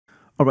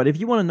All right, if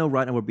you want to know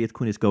right now where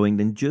Bitcoin is going,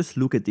 then just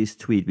look at this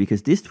tweet,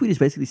 because this tweet is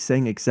basically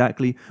saying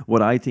exactly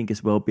what I think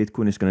as well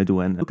Bitcoin is going to do.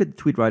 And look at the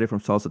tweet writer from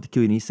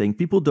Salsa.q, and he's saying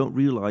people don't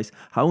realize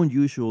how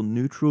unusual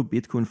neutral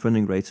Bitcoin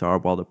funding rates are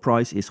while the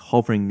price is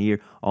hovering near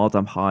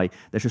all-time high.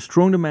 There's a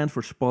strong demand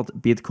for spot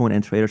Bitcoin,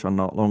 and traders are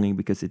not longing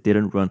because it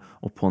didn't run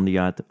upon the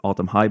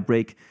all-time high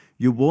break.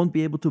 You won't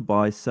be able to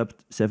buy sub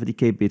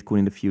 70k Bitcoin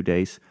in a few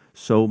days,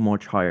 so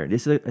much higher.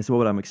 This is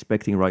what I'm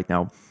expecting right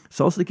now.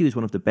 Salsa.q is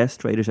one of the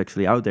best traders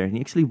actually out there, and he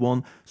actually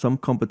won some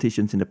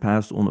competitions in the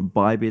past on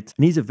Bybit,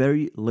 and he's a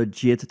very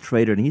legit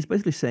trader, and he's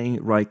basically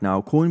saying right now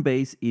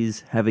Coinbase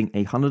is having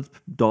a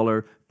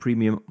 $100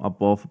 premium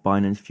above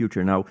Binance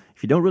Future. Now,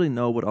 if you don't really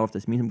know what all of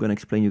this means, I'm going to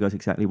explain you guys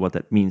exactly what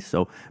that means.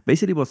 So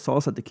basically what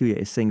Salsa.q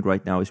is saying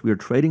right now is we are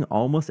trading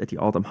almost at the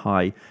all-time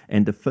high,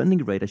 and the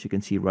funding rate, as you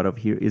can see right over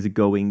here, is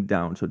going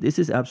down. So this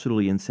is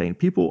absolutely insane.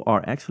 People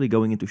are actually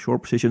going into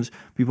short positions,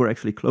 people are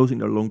actually closing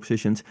their long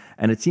positions,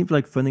 and it seems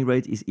like funding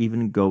rate is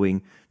even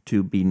going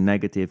to be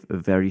negative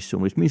very soon,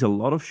 which means a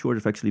lot of shorts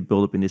have actually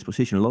built up in this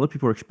position. A lot of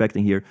people are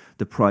expecting here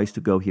the price to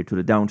go here to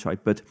the downside,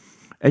 but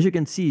as you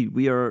can see,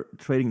 we are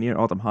trading near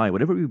all-time high.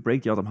 Whenever we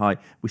break the all-time high,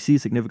 we see a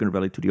significant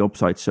rally to the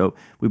upside. So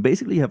we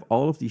basically have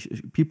all of these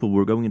people who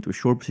are going into a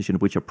short position,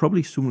 which are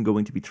probably soon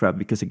going to be trapped.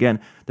 Because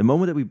again, the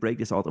moment that we break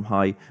this all-time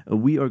high,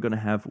 we are going to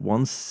have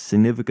one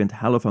significant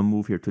hell of a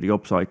move here to the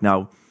upside.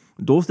 Now,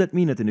 does that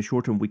mean that in the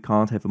short term we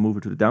can't have a mover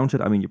to the downside?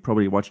 I mean, you're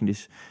probably watching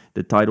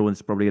the title, and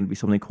it's probably going to be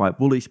something quite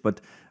bullish,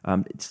 but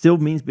it still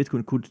means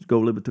Bitcoin could go a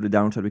little bit to the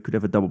downside. We could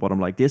have a double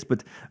bottom like this,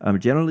 but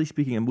generally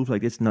speaking, a move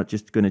like this is not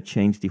just going to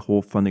change the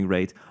whole funding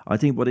rate. I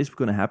think what is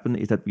going to happen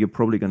is that we are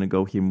probably going to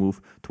go here, move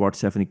towards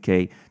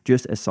 70k,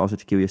 just as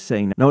Salsa.q is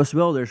saying. Now as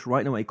well, there's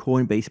right now a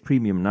Coinbase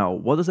premium. Now,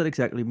 what does that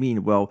exactly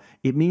mean? Well,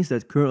 it means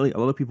that currently a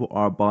lot of people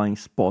are buying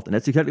spot, and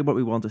that's exactly what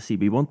we want to see.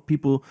 We want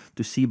people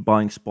to see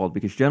buying spot,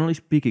 because generally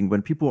speaking,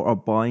 when people are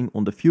buying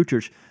on the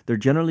futures, they're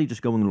generally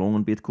just going long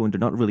on Bitcoin. They're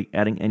not really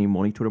adding any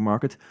money to the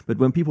market. But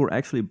when people are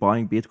actually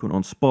buying Bitcoin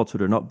on spot, so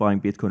they're not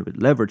buying Bitcoin with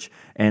leverage,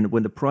 and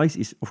when the price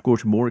is of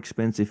course more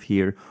expensive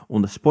here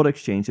on the spot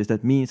exchanges,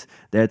 that means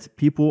that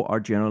people are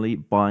generally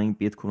buying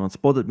Bitcoin on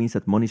spot. That means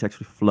that money is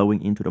actually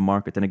flowing into the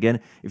market. And again,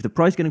 if the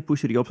price is getting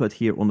pushed to the upside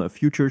here on the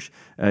futures,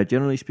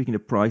 generally speaking, the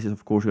price is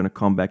of course going to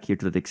come back here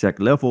to that exact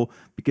level,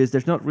 because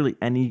there's not really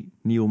any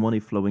new money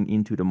flowing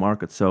into the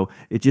market. So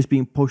it's just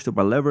being pushed up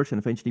by leverage, and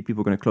eventually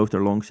people are going to close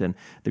their longs and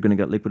they're going to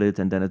get liquidated,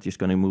 and then it's just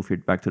going to move here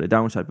back to the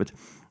downside. But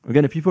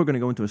again, if people are going to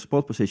go into a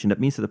spot position, that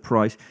means that the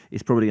price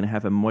is probably going to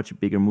have a much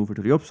bigger mover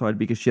to the upside,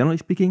 because generally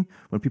speaking,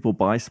 when people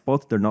buy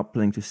spot, they're not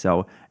planning to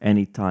sell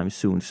anytime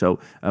soon. So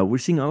we're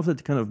seeing all of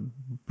that kind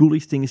of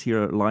bullish things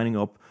here lining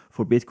up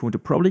for Bitcoin to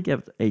probably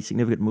get a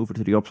significant mover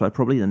to the upside,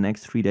 probably the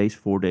next 3 days,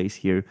 4 days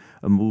here,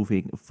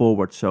 moving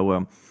forward.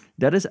 So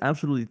that is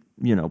absolutely,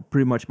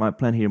 pretty much my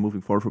plan here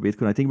moving forward for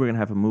Bitcoin. I think we're going to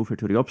have a mover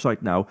to the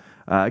upside now.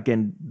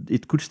 Again,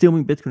 it could still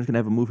mean Bitcoin is going to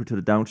have a mover to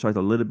the downside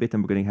a little bit,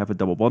 and we're going to have a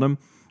double bottom.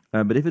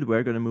 But if it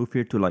were going to move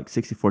here to like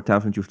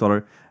 $64,000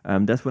 US,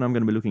 that's when I'm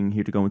going to be looking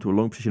here to go into a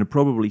long position,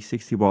 probably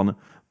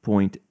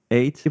 61.8.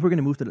 If we're going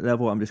to move to that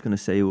level, I'm just going to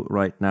say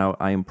right now,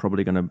 I am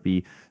probably going to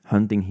be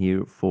hunting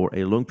here for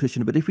a long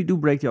position. But if we do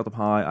break the all-time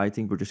high, I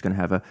think we're just going to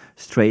have a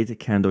straight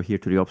candle here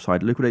to the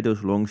upside. Liquidate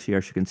those longs here,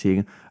 as you can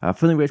see.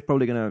 Funding rate is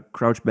probably going to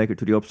crouch back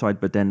to the upside,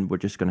 but then we're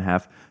just going to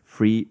have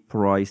free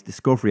price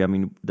discovery. I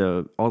mean,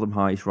 the all-time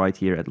high is right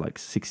here at like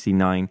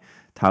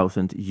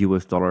 69,000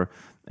 US,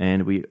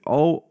 and we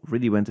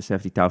already went to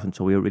 70,000,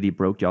 so we already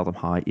broke the all-time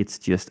high. It's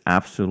just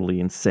absolutely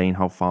insane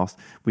how fast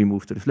we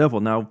moved to this level.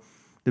 Now,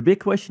 the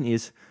big question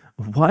is,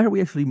 why are we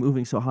actually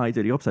moving so high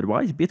to the upside?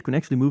 Why is Bitcoin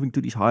actually moving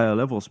to these higher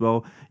levels?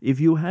 Well, if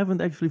you haven't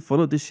actually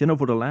followed this channel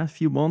for the last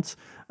few months,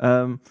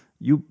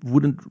 you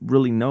wouldn't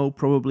really know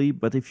probably,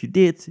 but if you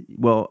did,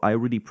 well, I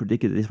already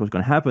predicted this was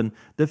going to happen.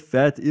 The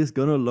Fed is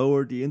going to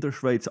lower the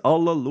interest rates.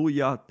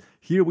 Hallelujah.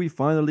 Here we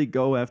finally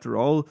go, after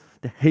all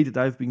the hate that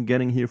I've been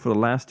getting here for the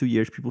last 2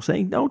 years. People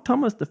saying, no,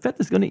 Thomas, the Fed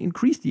is going to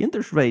increase the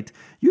interest rate.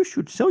 You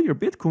should sell your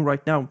Bitcoin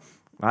right now.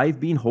 I've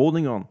been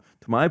holding on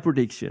to my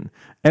prediction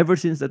ever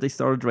since that they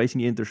started raising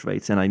the interest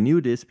rates. And I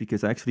knew this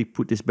because I actually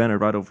put this banner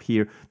right over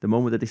here the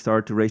moment that they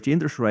started to raise the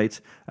interest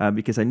rates,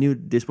 because I knew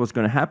this was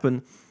going to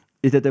happen,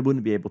 is that they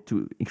wouldn't be able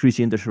to increase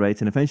the interest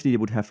rates, and eventually they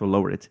would have to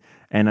lower it.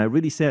 And I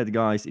really said,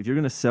 guys, if you're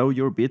going to sell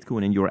your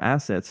Bitcoin and your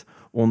assets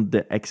on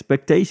the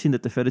expectation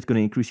that the Fed is going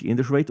to increase the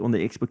interest rate, on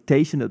the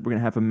expectation that we're going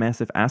to have a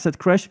massive asset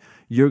crash,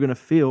 you're going to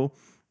fail.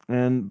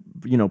 And,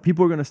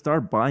 people are going to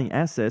start buying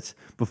assets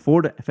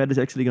before the Fed is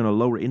actually going to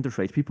lower interest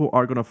rates. People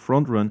are going to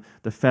front run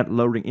the Fed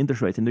lowering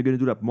interest rates, and they're going to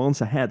do that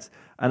months ahead.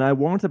 And I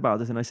warned about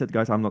this, and I said,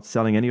 guys, I'm not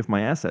selling any of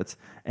my assets.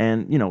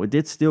 And, it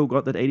did still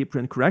got that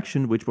 80%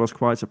 correction, which was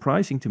quite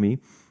surprising to me.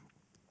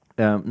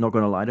 Not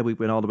going to lie, that we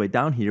went all the way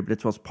down here, but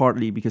it was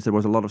partly because there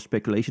was a lot of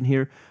speculation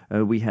here.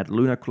 We had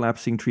Luna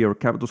collapsing, 3 Hour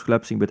Capitals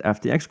collapsing, but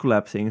FTX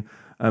collapsing.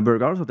 But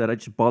regardless of that, I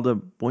just bought a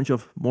bunch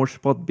of more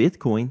spot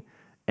Bitcoin,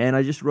 And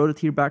I just wrote it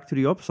here back to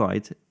the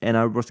upside, and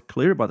I was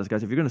clear about this,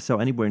 guys. If you're going to sell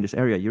anywhere in this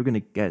area, you're going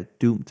to get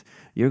doomed.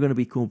 You're going to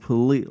be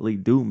completely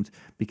doomed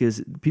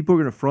because people are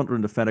going to front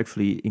run the Fed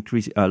actually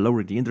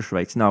lowering the interest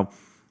rates. Now,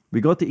 we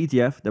got the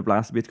ETF that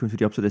blasted Bitcoin to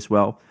the upside as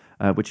well,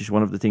 which is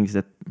one of the things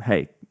that,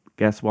 hey,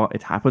 guess what?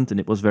 It happened and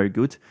it was very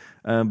good.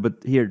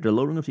 But here, the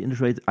lowering of the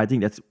interest rate, I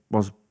think that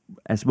was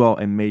as well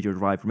a major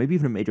driver, maybe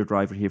even a major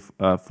driver here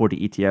for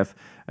the ETF.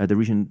 The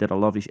reason that a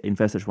lot of these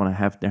investors want to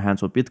have their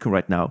hands on Bitcoin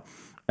right now,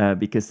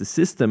 because the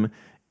system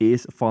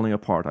is falling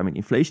apart. I mean,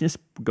 inflation is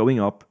going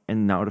up,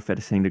 and now the Fed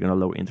is saying they're going to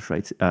lower interest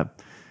rates.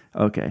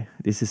 Okay,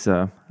 this is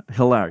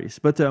hilarious.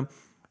 But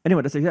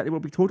anyway, that's exactly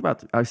what we talked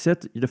about. I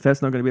said the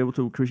Fed's not going to be able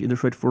to increase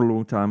interest rate for a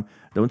long time.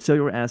 Don't sell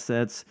your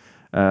assets.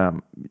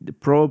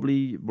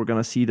 Probably we're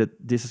going to see that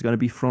this is going to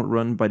be front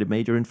run by the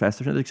major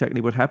investors. And that's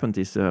exactly what happened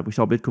is we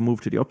saw Bitcoin move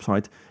to the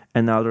upside,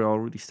 and now they're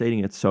already stating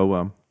it.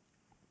 So,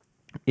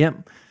 yeah,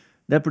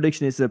 that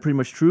prediction is pretty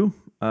much true.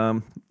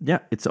 Yeah,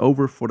 it's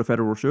over for the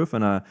Federal Reserve.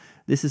 And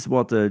this is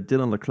what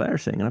Dylan Leclerc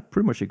is saying. And I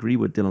pretty much agree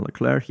with Dylan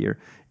Leclerc here,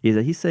 is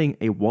that he's saying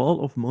a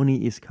wall of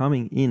money is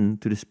coming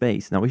into the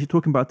space. Now, if you're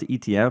talking about the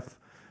ETF,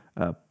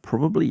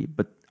 probably,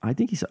 but I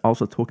think he's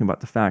also talking about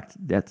the fact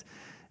that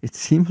it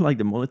seems like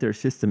the monetary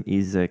system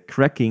is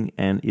cracking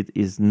and it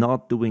is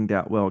not doing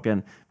that well.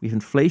 Again, we have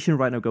inflation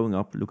right now going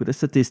up. Look at the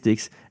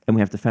statistics, and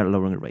we have the Fed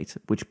lowering the rates,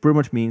 which pretty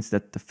much means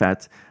that the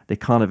Fed, they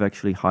can't have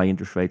actually high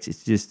interest rates.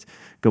 It's just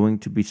going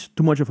to be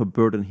too much of a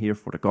burden here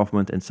for the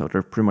government, and so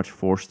they're pretty much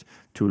forced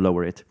to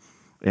lower it.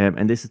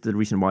 And this is the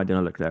reason why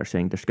Dylan Leclerc is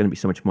saying there's going to be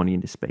so much money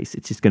in this space.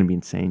 It's just going to be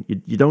insane.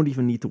 You don't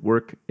even need to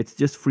work. It's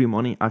just free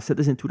money. I've said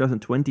this in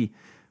 2020.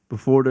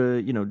 Before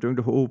during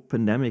the whole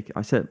pandemic,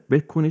 I said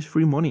Bitcoin is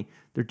free money.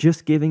 They're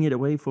just giving it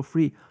away for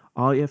free.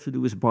 All you have to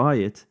do is buy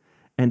it,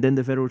 and then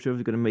the Federal Reserve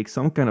is going to make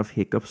some kind of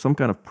hiccup, some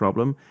kind of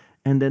problem,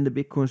 and then the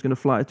Bitcoin is going to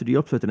fly to the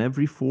upside. And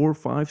every 4,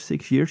 5,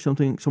 6 years,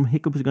 some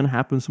hiccup is going to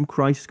happen, some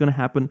crisis is going to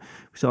happen.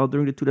 We saw it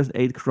during the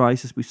 2008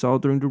 crisis. We saw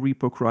it during the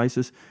repo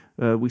crisis.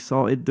 We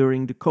saw it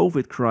during the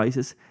COVID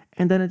crisis,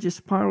 and then it just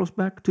spirals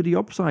back to the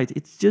upside.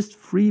 It's just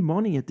free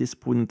money at this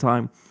point in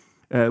time,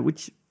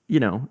 which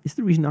is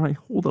the reason I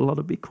hold a lot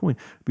of Bitcoin.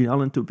 I've been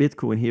all into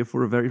Bitcoin here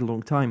for a very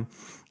long time.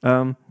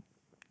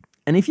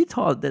 And if you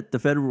thought that the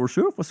Federal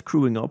Reserve was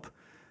screwing up,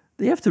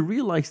 they have to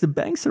realize the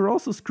banks are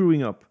also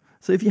screwing up.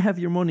 So if you have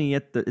your money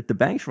at the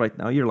banks right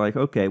now, you're like,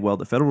 okay, well,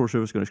 the Federal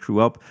Reserve is going to screw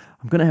up.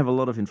 I'm going to have a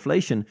lot of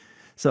inflation.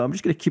 So I'm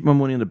just going to keep my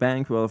money in the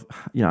bank. Well,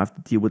 I have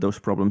to deal with those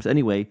problems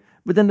anyway.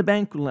 But then the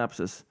bank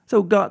collapses.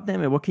 So God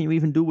damn it, what can you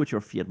even do with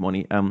your fiat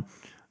money?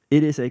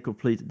 It is a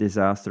complete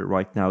disaster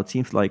right now. It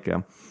seems like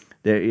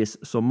there is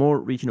some more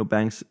regional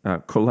banks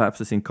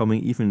collapses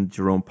incoming. Even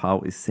Jerome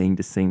Powell is saying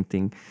the same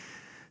thing.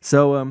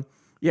 So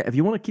yeah, if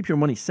you want to keep your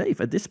money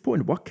safe at this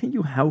point,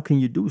 how can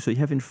you do? So you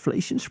have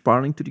inflation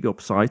spiraling to the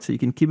upside, so you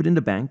can keep it in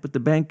the bank, but the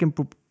bank can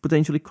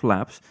potentially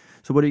collapse.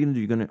 So what are you going to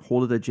do? You're going to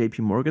hold it at JP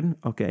Morgan,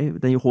 okay?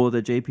 Then you hold it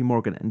at JP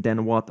Morgan, and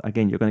then what?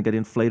 Again, you're going to get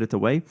inflated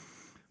away.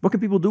 What can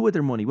people do with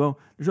their money? Well,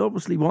 there's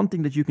obviously one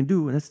thing that you can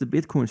do, and that's the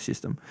Bitcoin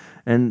system.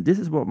 And this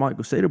is what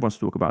Michael Saylor wants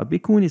to talk about.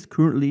 Bitcoin is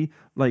currently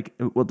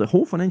the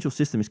whole financial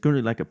system is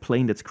currently like a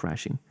plane that's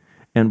crashing.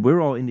 And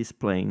we're all in this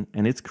plane,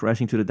 and it's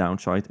crashing to the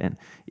downside. And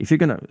if you're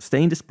going to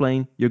stay in this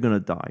plane, you're going to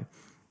die.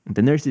 And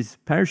then there's this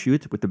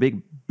parachute with the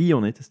big B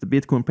on it. It's the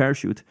Bitcoin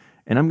parachute.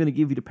 And I'm going to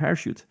give you the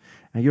parachute.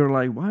 And you're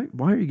like,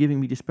 why are you giving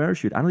me this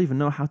parachute? I don't even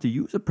know how to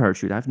use a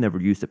parachute. I've never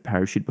used a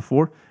parachute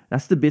before.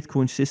 That's the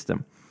Bitcoin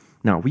system.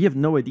 Now, we have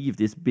no idea if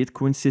this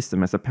Bitcoin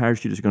system as a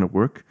parachute is going to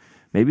work.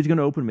 Maybe it's going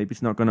to open, maybe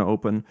it's not going to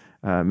open.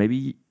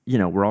 Maybe,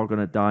 we're all going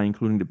to die,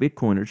 including the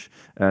Bitcoiners.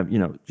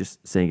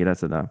 Just saying it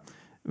as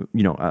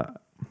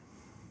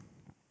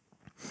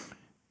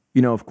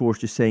of course,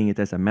 just saying it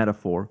as a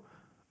metaphor.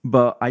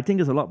 But I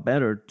think it's a lot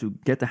better to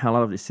get the hell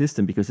out of the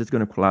system because it's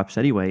going to collapse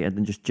anyway, and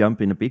then just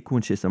jump in a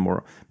Bitcoin system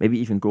or maybe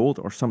even gold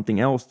or something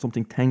else,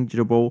 something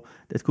tangible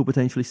that could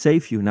potentially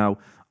save you. Now,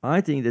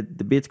 I think that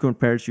the Bitcoin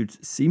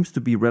parachute seems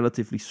to be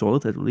relatively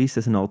solid, at least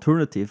as an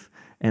alternative.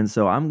 And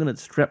so I'm going to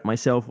strap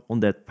myself on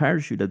that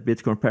parachute, that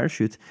Bitcoin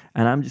parachute,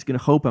 and I'm just going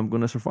to hope I'm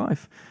going to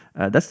survive.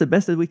 That's the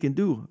best that we can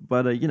do.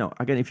 But,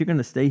 again, if you're going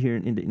to stay here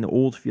in the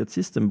old fiat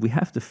system, we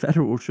have the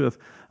Federal Reserve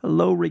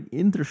lowering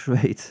interest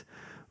rates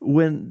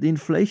when the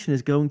inflation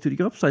is going to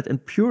the upside,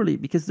 and purely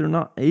because they're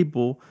not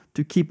able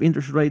to keep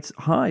interest rates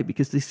high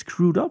because they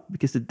screwed up,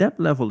 because the debt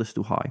level is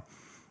too high.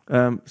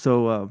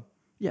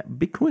 Yeah,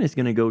 Bitcoin is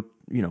going to go,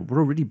 we're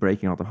already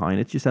breaking out the high,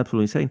 and it's just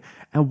absolutely insane.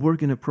 And we're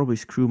going to probably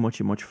screw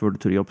much further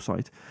to the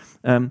upside.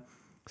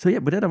 So yeah,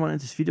 but that I want to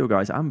end this video,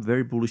 guys. I'm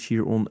very bullish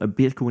here on a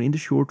Bitcoin in the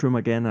short term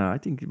again. I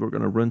think we're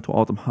going to run to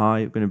autumn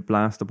high. We're going to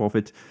blast above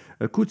it.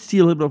 Could see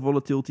a little bit of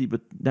volatility,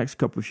 but next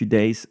couple of few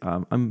days,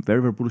 I'm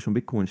very, very bullish on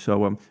Bitcoin. So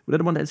with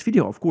that I want to end this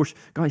video. Of course,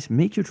 guys,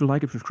 make sure to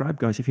like and subscribe,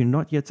 guys. If you're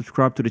not yet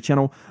subscribed to the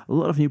channel, a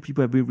lot of new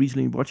people have been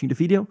recently watching the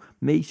video.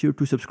 Make sure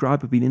to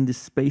subscribe. I've been in this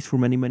space for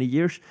many, many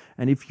years.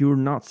 And if you're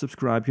not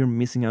subscribed, you're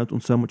missing out on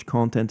so much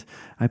content.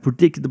 I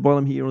predict at the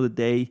bottom here on the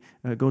day.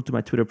 Go to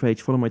my Twitter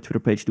page, follow my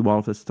Twitter page, do all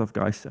of that stuff,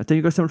 guys. I thank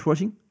you guys guys so much for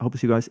watching. I hope to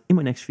see you guys in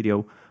my next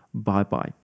video. Bye bye.